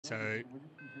So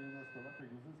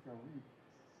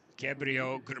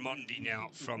Gabriele Grimandi now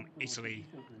from Italy.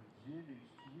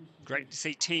 Great to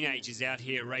see teenagers out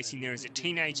here racing. There is a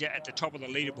teenager at the top of the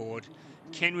leaderboard.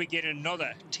 Can we get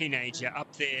another teenager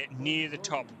up there near the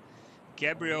top?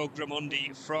 Gabriele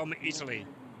Grimandi from Italy.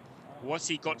 What's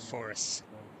he got for us?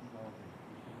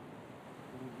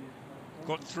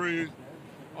 Got through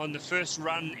on the first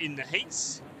run in the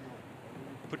heats.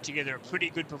 Put together a pretty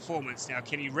good performance. Now,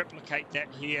 can he replicate that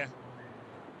here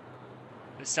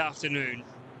this afternoon?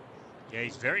 Yeah,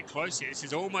 he's very close here. This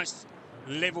is almost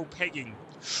level pegging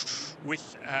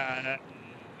with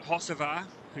Hocevar,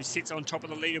 who sits on top of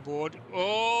the leaderboard.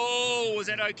 Oh, was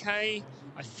that okay?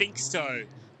 I think so.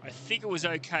 I think it was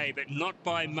okay, but not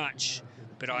by much.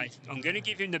 But I'm going to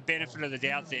give him the benefit of the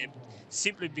doubt there,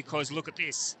 simply because look at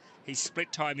this. His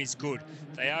split time is good.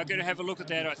 They are going to have a look at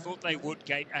that. I thought they would,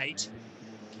 gate 8.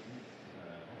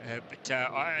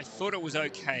 I thought it was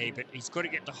okay, but he's got to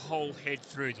get the whole head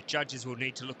through. The judges will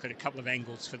need to look at a couple of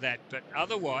angles for that. But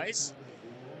otherwise,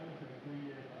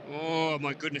 oh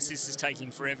my goodness, this is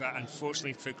taking forever,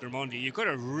 unfortunately for Grimandi. You've got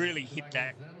to really hit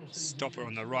that stopper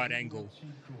on the right angle.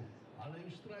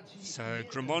 So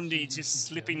Grimandi just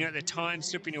slipping at the time,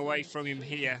 slipping away from him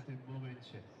here.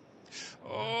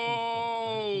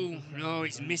 Oh, no,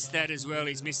 he's missed that as well.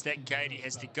 He's missed that gate. He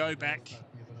has to go back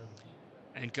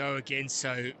and go again.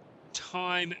 So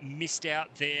time missed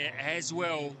out there as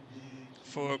well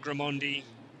for Grimandi.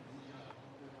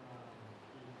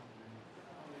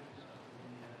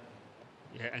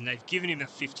 Yeah, and they've given him a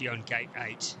 50 on gate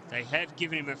 8. They have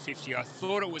given him a 50. I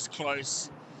thought it was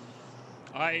close.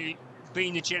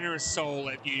 Being the generous soul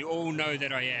that you all know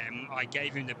that I am, I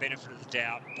gave him the benefit of the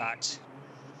doubt, but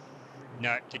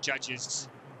no, the judges